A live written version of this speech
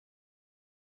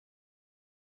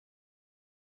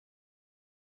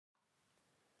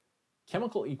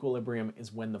Chemical equilibrium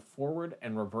is when the forward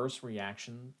and reverse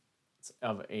reactions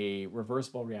of a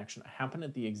reversible reaction happen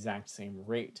at the exact same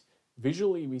rate.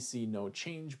 Visually, we see no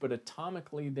change, but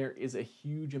atomically, there is a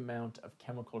huge amount of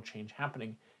chemical change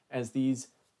happening as these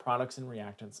products and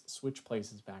reactants switch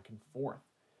places back and forth.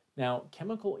 Now,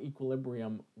 chemical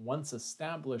equilibrium, once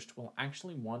established, will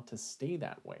actually want to stay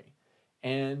that way.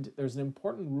 And there's an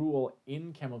important rule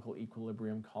in chemical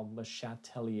equilibrium called Le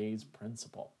Chatelier's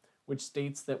principle, which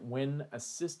states that when a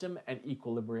system at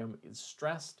equilibrium is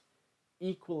stressed,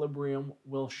 equilibrium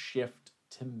will shift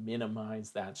to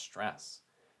minimize that stress.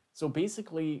 So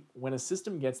basically, when a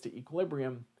system gets to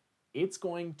equilibrium, it's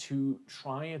going to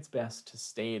try its best to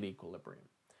stay at equilibrium.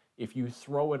 If you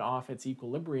throw it off its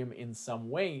equilibrium in some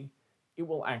way, it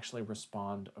will actually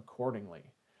respond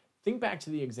accordingly. Think back to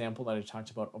the example that I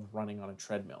talked about of running on a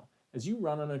treadmill. As you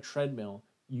run on a treadmill,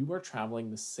 you are traveling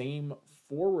the same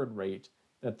forward rate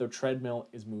that the treadmill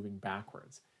is moving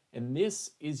backwards. And this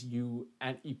is you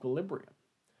at equilibrium.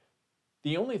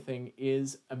 The only thing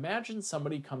is, imagine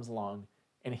somebody comes along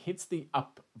and hits the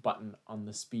up button on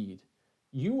the speed.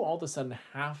 You all of a sudden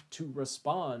have to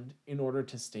respond in order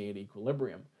to stay at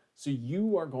equilibrium. So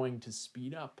you are going to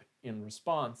speed up in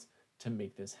response to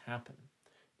make this happen.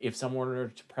 If someone were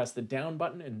to press the down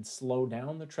button and slow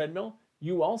down the treadmill,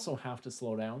 you also have to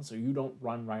slow down so you don't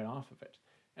run right off of it.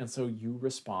 And so you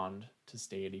respond to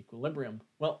stay at equilibrium.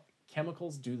 Well,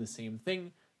 chemicals do the same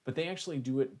thing, but they actually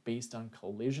do it based on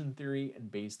collision theory and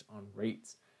based on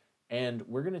rates. And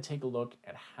we're going to take a look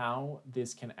at how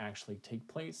this can actually take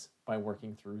place by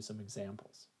working through some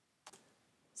examples.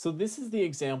 So this is the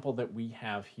example that we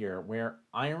have here, where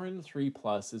iron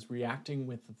 3+ is reacting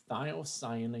with the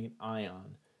thiocyanate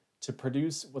ion to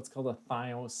produce what's called a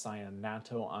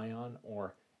thiocyanato ion,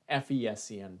 or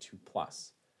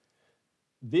FeSCN2+.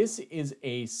 This is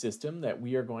a system that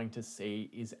we are going to say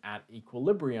is at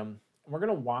equilibrium. We're going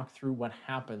to walk through what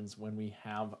happens when we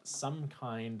have some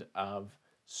kind of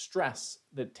stress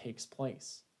that takes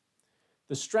place.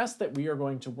 The stress that we are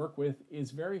going to work with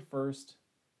is very first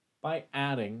by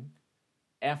adding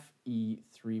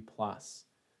Fe3+.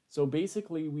 So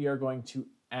basically we are going to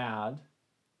add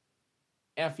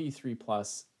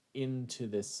Fe3+ into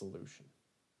this solution.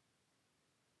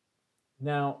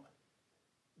 Now,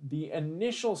 the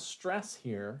initial stress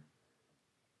here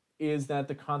is that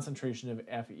the concentration of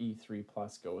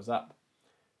Fe3+ goes up.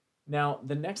 Now,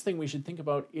 the next thing we should think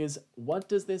about is, what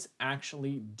does this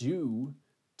actually do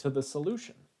to the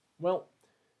solution? Well,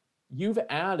 you've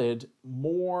added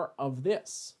more of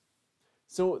this.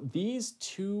 So these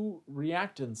two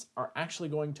reactants are actually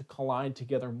going to collide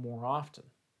together more often.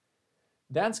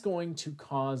 That's going to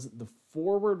cause the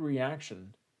forward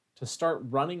reaction to start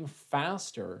running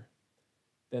faster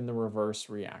than the reverse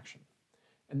reaction.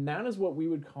 And that is what we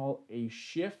would call a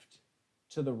shift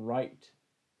to the right.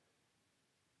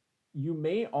 You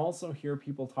may also hear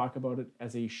people talk about it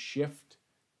as a shift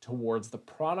towards the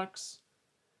products,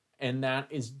 and that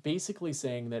is basically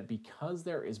saying that because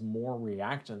there is more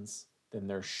reactants than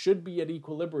there should be at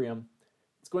equilibrium,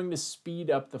 it's going to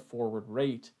speed up the forward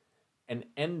rate and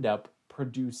end up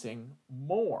producing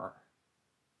more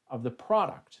of the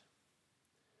product.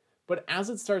 But as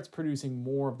it starts producing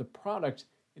more of the product,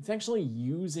 it's actually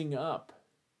using up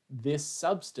this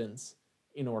substance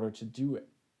in order to do it.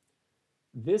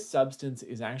 This substance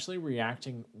is actually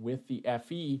reacting with the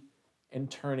Fe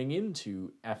and turning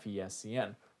into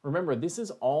FeSCN. Remember, this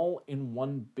is all in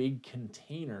one big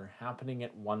container happening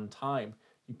at one time.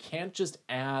 You can't just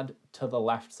add to the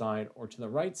left side or to the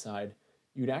right side.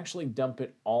 You'd actually dump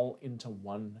it all into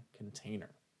one container.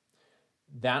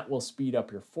 That will speed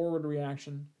up your forward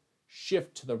reaction,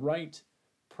 shift to the right,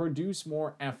 produce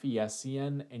more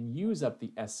FeSCN, and use up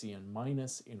the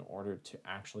SCN- in order to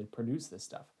actually produce this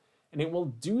stuff. And it will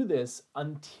do this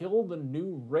until the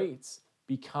new rates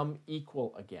become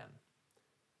equal again.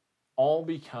 All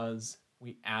because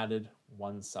we added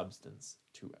one substance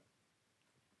to it.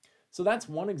 So that's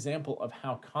one example of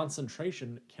how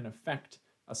concentration can affect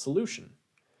a solution.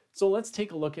 So let's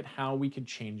take a look at how we could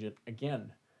change it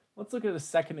again. Let's look at a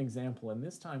second example, and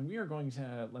this time we are going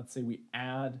to, let's say we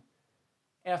add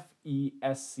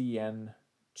FeSCN2+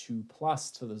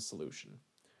 to the solution.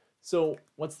 So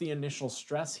what's the initial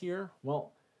stress here?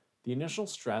 Well, the initial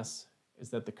stress is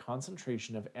that the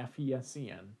concentration of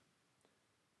FeSCN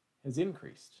has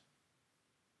increased.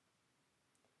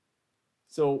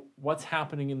 So what's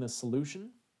happening in the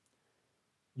solution?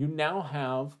 You now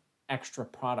have extra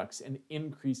products and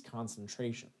increased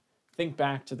concentration. Think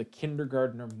back to the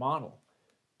kindergartner model.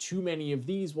 Too many of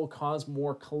these will cause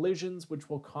more collisions, which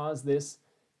will cause this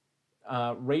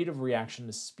rate of reaction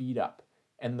to speed up.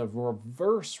 And the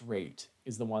reverse rate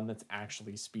is the one that's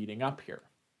actually speeding up here.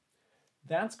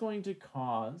 That's going to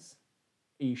cause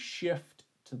a shift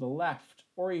to the left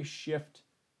or a shift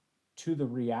to the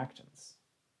reactance.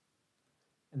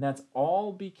 And that's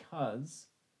all because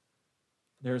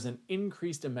there's an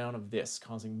increased amount of this,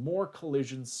 causing more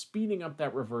collisions, speeding up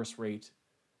that reverse rate.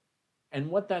 And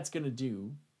what that's going to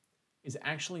do is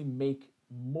actually make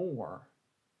more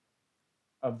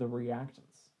of the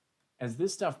reactants. As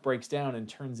this stuff breaks down and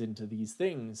turns into these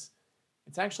things,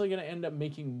 it's actually going to end up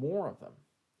making more of them.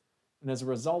 And as a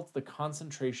result, the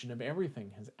concentration of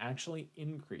everything has actually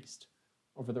increased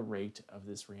over the rate of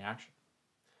this reaction.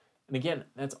 And again,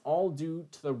 that's all due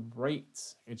to the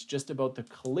rates. It's just about the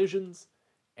collisions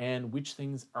and which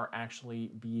things are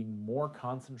actually being more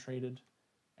concentrated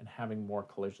and having more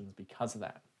collisions because of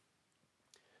that.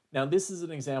 Now, this is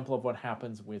an example of what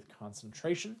happens with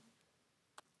concentration.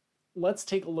 Let's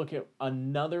take a look at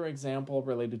another example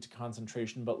related to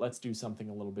concentration, but let's do something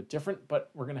a little bit different,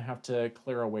 but we're going to have to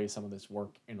clear away some of this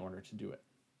work in order to do it.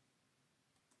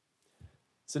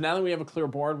 So now that we have a clear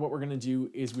board, what we're going to do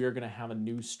is we are going to have a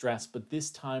new stress, but this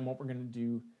time what we're going to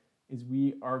do is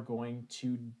we are going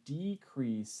to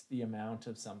decrease the amount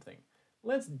of something.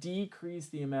 Let's decrease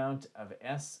the amount of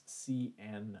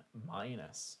SCN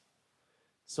minus.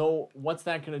 So what's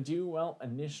that going to do? Well,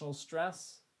 initial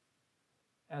stress,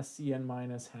 SCN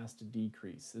minus has to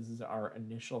decrease. This is our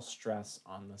initial stress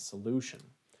on the solution.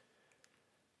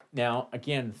 Now,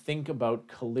 again, think about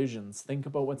collisions. Think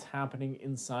about what's happening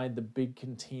inside the big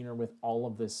container with all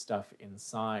of this stuff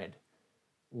inside.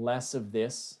 Less of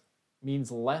this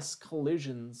means less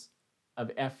collisions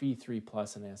of Fe3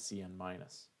 plus and SCN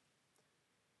minus.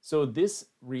 So this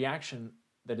reaction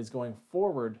that is going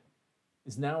forward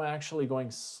is now actually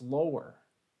going slower.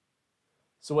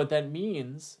 So what that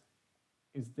means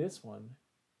is this one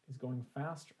is going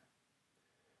faster.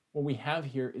 What we have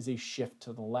here is a shift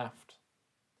to the left.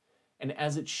 And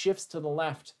as it shifts to the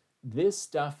left, this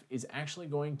stuff is actually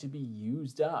going to be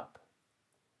used up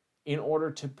in order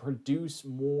to produce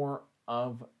more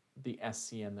of the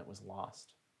SCN that was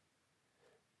lost.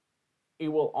 It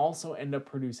will also end up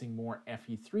producing more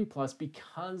Fe3 plus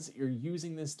because you're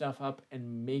using this stuff up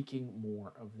and making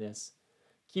more of this.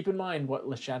 Keep in mind what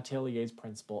Le Chatelier's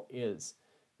principle is.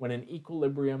 When an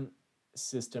equilibrium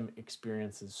system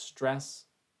experiences stress,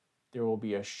 there will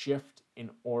be a shift in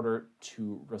order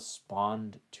to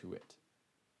respond to it.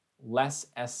 Less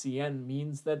SCN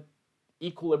means that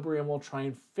equilibrium will try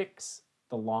and fix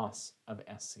the loss of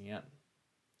SCN.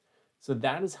 So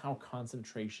that is how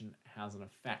concentration has an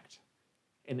effect.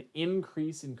 An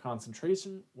increase in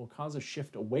concentration will cause a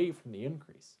shift away from the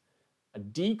increase. A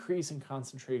decrease in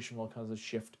concentration will cause a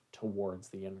shift towards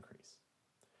the increase.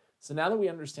 So now that we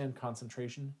understand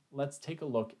concentration, let's take a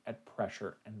look at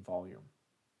pressure and volume.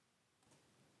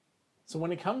 So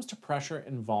when it comes to pressure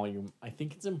and volume, I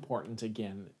think it's important,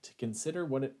 again, to consider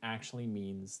what it actually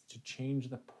means to change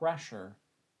the pressure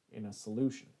in a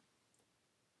solution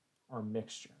or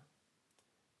mixture.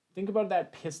 Think about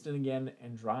that piston again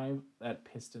and drive that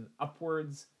piston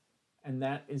upwards, and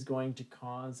that is going to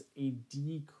cause a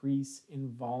decrease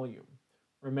in volume.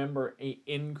 Remember, an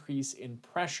increase in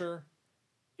pressure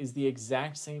is the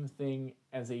exact same thing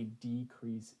as a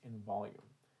decrease in volume.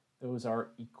 Those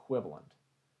are equivalent.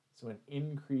 So an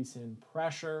increase in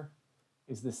pressure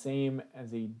is the same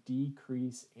as a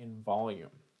decrease in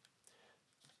volume.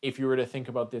 If you were to think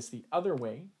about this the other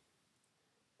way,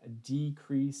 a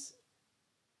decrease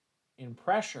in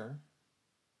pressure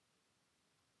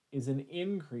is an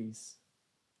increase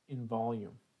in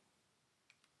volume.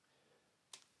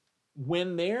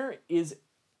 When there is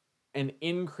an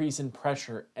increase in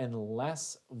pressure and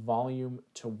less volume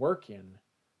to work in,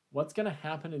 what's going to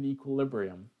happen at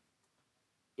equilibrium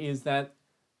is that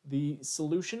the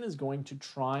solution is going to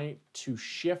try to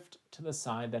shift to the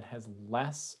side that has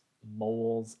less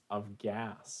moles of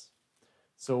gas.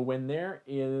 So when there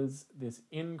is this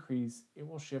increase, it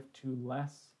will shift to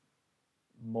less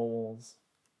moles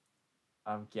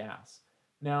of gas.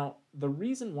 Now, the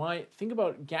reason why, think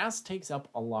about gas takes up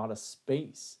a lot of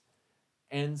space.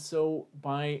 And so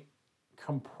by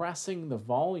compressing the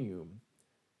volume,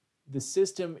 the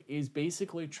system is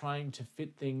basically trying to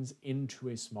fit things into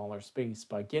a smaller space.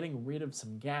 By getting rid of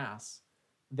some gas,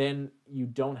 then you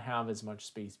don't have as much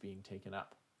space being taken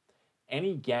up.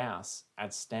 Any gas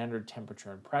at standard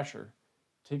temperature and pressure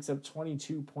takes up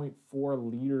 22.4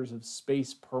 liters of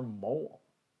space per mole.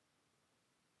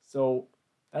 So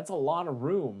that's a lot of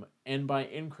room. And by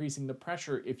increasing the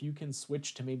pressure, if you can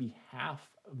switch to maybe half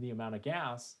of the amount of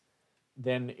gas,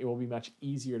 then it will be much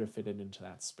easier to fit it into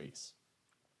that space.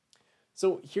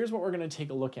 So here's what we're going to take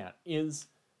a look at is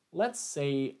Let's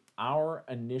say our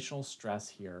initial stress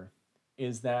here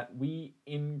is that we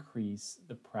increase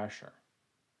the pressure.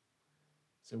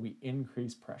 So we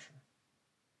increase pressure.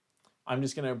 I'm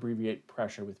just going to abbreviate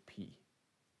pressure with P.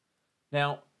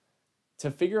 Now,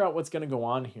 to figure out what's going to go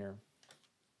on here,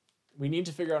 we need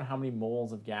to figure out how many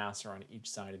moles of gas are on each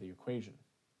side of the equation.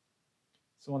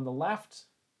 So on the left,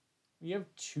 we have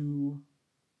 2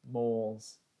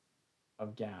 moles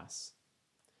of gas.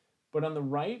 But on the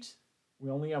right, we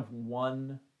only have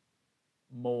 1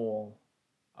 mole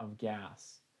of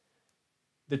gas.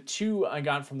 The 2 I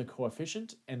got from the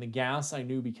coefficient, and the gas I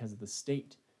knew because of the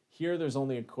state. Here, there's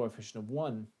only a coefficient of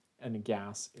 1, and the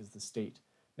gas is the state.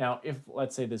 Now, if,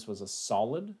 let's say, this was a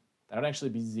solid, that would actually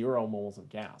be 0 moles of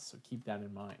gas, so keep that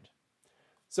in mind.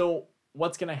 So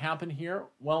what's going to happen here?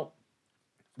 Well,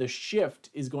 the shift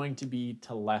is going to be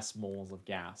to less moles of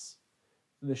gas.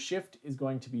 The shift is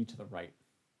going to be to the right.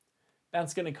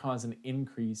 That's going to cause an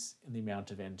increase in the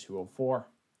amount of N2O4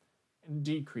 and a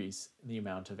decrease in the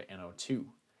amount of NO2. And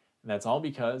that's all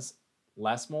because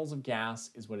less moles of gas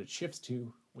is what it shifts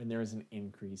to when there is an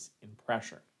increase in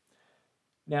pressure.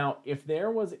 Now, if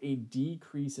there was a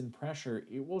decrease in pressure,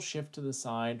 it will shift to the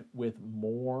side with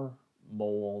more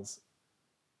moles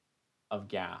of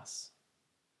gas.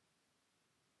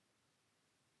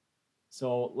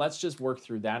 So let's just work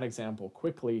through that example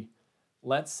quickly.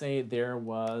 Let's say there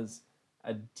was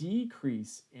a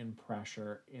decrease in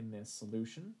pressure in this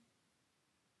solution.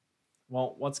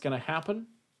 Well, what's going to happen?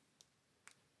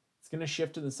 It's going to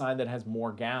shift to the side that has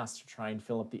more gas to try and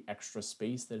fill up the extra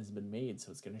space that has been made.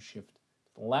 So it's going to shift to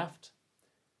the left.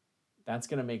 That's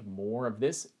going to make more of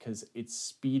this because it's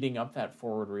speeding up that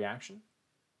forward reaction.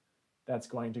 That's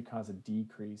going to cause a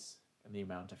decrease in the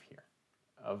amount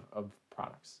of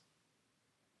products.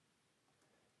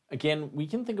 Again, we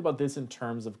can think about this in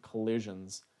terms of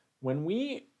collisions. When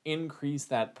we increase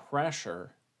that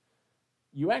pressure,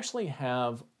 you actually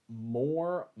have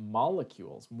more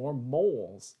molecules, more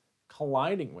moles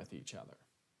colliding with each other.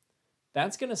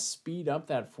 That's going to speed up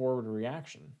that forward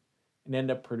reaction and end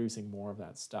up producing more of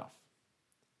that stuff.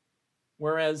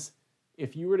 Whereas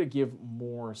if you were to give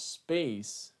more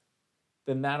space,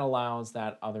 then that allows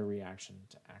that other reaction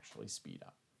to actually speed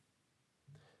up.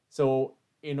 So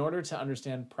in order to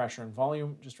understand pressure and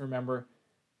volume, just remember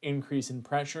increase in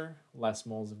pressure, less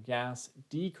moles of gas,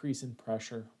 decrease in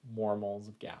pressure, more moles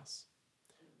of gas.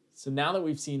 So now that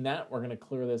we've seen that, we're going to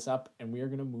clear this up and we are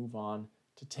going to move on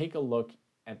to take a look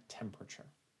at temperature.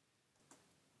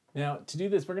 Now, to do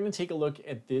this, we're going to take a look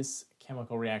at this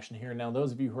chemical reaction here. Now,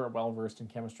 those of you who are well-versed in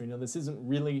chemistry know this isn't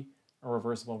really a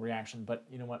reversible reaction, but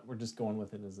you know what? We're just going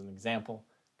with it as an example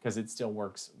because it still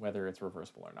works whether it's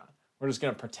reversible or not. We're just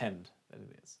going to pretend that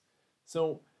it is.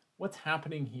 So what's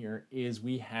happening here is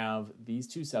we have these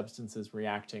 2 substances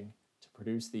reacting to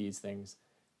produce these things,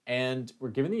 and we're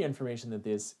given the information that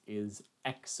this is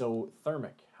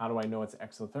exothermic. How do I know it's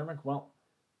exothermic? Well,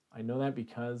 I know that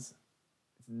because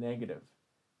it's negative.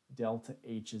 Delta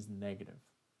H is negative.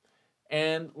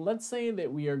 And let's say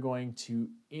that we are going to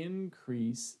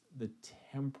increase the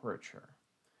temperature.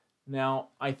 Now,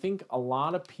 I think a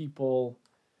lot of people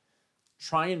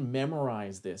try and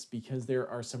memorize this because there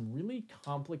are some really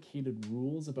complicated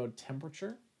rules about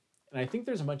temperature, and I think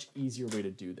there's a much easier way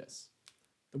to do this.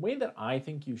 The way that I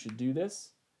think you should do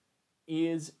this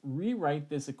is rewrite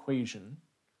this equation,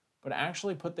 but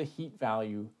actually put the heat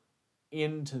value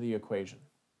into the equation.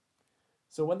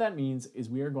 So what that means is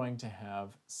we are going to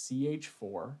have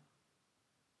CH4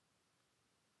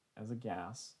 as a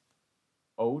gas,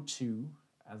 O2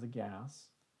 as a gas,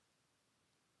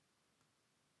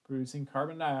 producing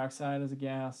carbon dioxide as a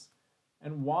gas,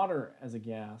 and water as a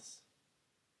gas.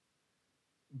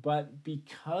 But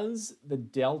because the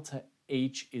delta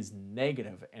H is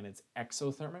negative and it's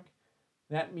exothermic,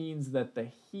 that means that the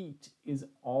heat is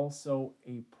also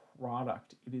a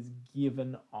product. It is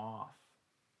given off.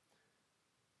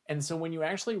 And so when you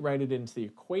actually write it into the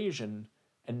equation,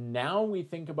 and now we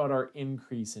think about our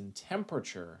increase in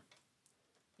temperature,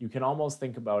 you can almost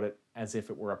think about it as if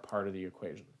it were a part of the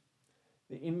equation.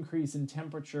 The increase in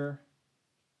temperature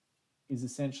is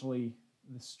essentially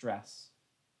the stress.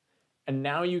 And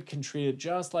now you can treat it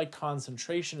just like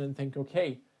concentration and think,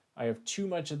 okay, I have too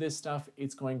much of this stuff,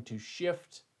 it's going to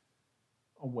shift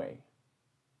away.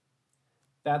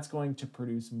 That's going to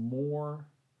produce more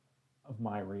of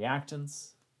my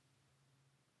reactants,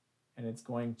 and it's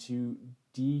going to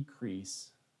decrease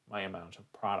my amount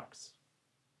of products.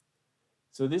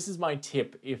 So this is my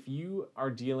tip. If you are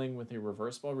dealing with a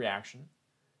reversible reaction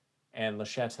and Le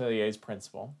Chatelier's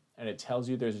principle, and it tells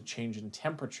you there's a change in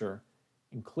temperature,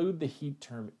 include the heat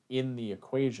term in the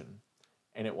equation.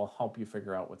 and it will help you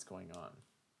figure out what's going on.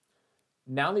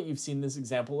 Now that you've seen this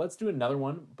example, let's do another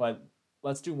one, but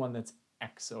let's do one that's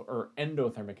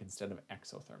endothermic instead of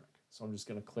exothermic. So I'm just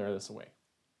going to clear this away.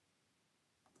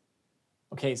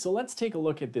 Okay, so let's take a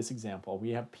look at this example. We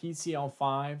have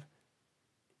PCl5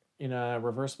 in a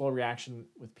reversible reaction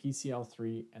with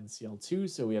PCl3 and Cl2.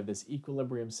 So we have this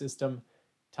equilibrium system.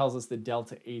 Tells us that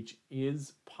delta H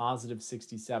is positive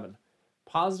 67.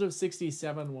 Positive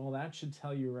 67, well, that should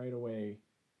tell you right away,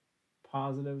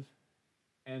 positive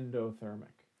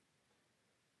endothermic.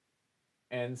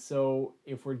 And so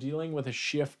if we're dealing with a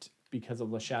shift because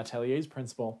of Le Chatelier's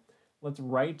principle, let's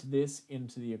write this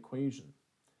into the equation.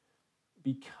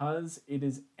 Because it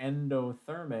is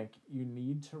endothermic, you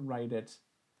need to write it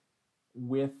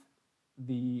with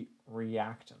the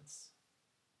reactants.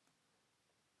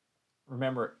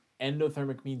 Remember,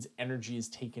 endothermic means energy is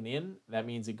taken in. That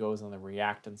means it goes on the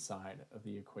reactant side of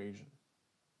the equation.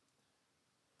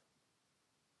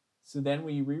 So then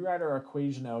we rewrite our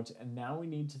equation out, and now we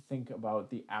need to think about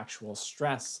the actual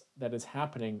stress that is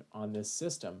happening on this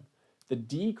system. The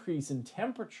decrease in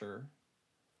temperature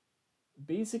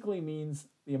basically means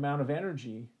the amount of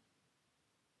energy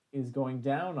is going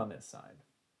down on this side.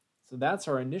 So that's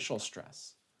our initial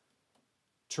stress.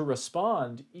 To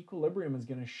respond, equilibrium is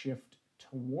going to shift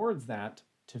towards that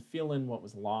to fill in what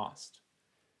was lost.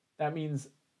 That means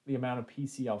the amount of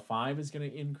PCl5 is going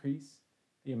to increase,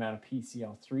 the amount of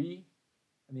PCl3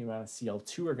 and the amount of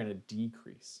Cl2 are going to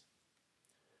decrease.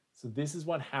 So this is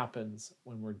what happens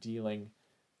when we're dealing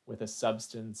with a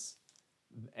substance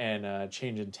and a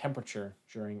change in temperature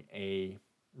during a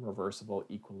reversible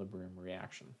equilibrium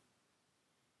reaction.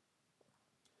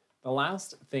 The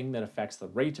last thing that affects the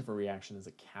rate of a reaction is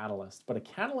a catalyst, but a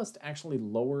catalyst actually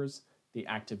lowers the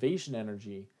activation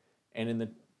energy, and in the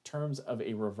terms of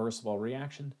a reversible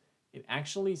reaction, it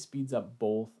actually speeds up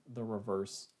both the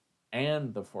reverse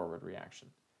and the forward reaction.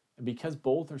 And because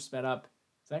both are sped up,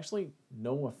 there's actually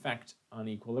no effect on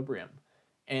equilibrium.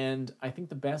 And I think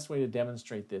the best way to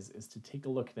demonstrate this is to take a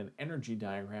look at an energy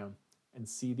diagram and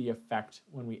see the effect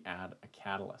when we add a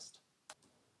catalyst.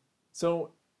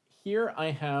 So here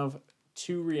I have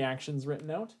two reactions written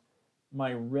out.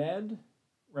 My red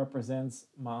represents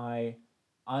my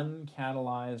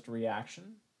uncatalyzed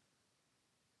reaction.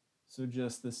 So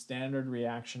just the standard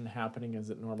reaction happening as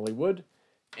it normally would.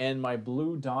 And my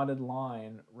blue dotted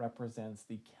line represents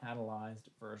the catalyzed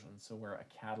version, so where a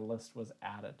catalyst was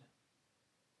added.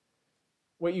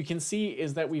 What you can see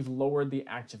is that we've lowered the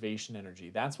activation energy.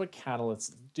 That's what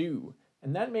catalysts do.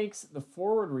 And that makes the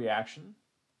forward reaction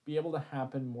be able to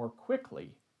happen more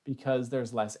quickly because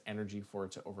there's less energy for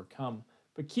it to overcome.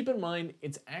 But keep in mind,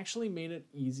 it's actually made it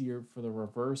easier for the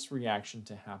reverse reaction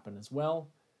to happen as well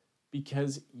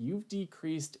because you've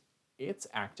decreased its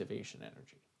activation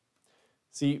energy.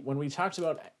 See, when we talked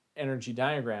about energy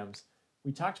diagrams,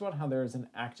 we talked about how there is an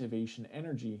activation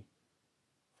energy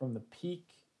from the peak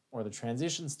or the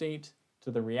transition state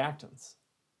to the reactants.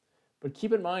 But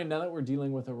keep in mind, now that we're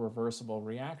dealing with a reversible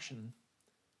reaction,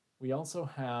 we also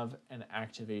have an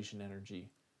activation energy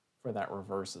for that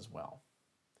reverse as well.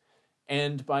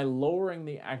 And by lowering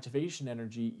the activation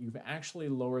energy, you've actually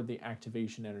lowered the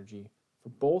activation energy for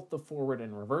both the forward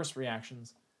and reverse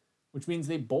reactions, which means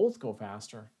they both go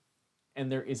faster, and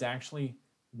there is actually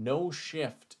no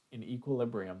shift in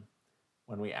equilibrium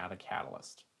when we add a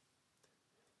catalyst.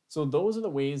 So those are the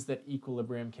ways that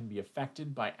equilibrium can be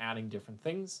affected by adding different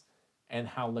things, and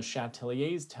how Le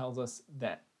Chatelier's tells us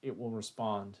that it will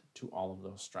respond to all of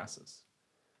those stresses.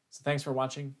 So thanks for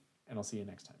watching, and I'll see you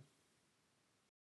next time.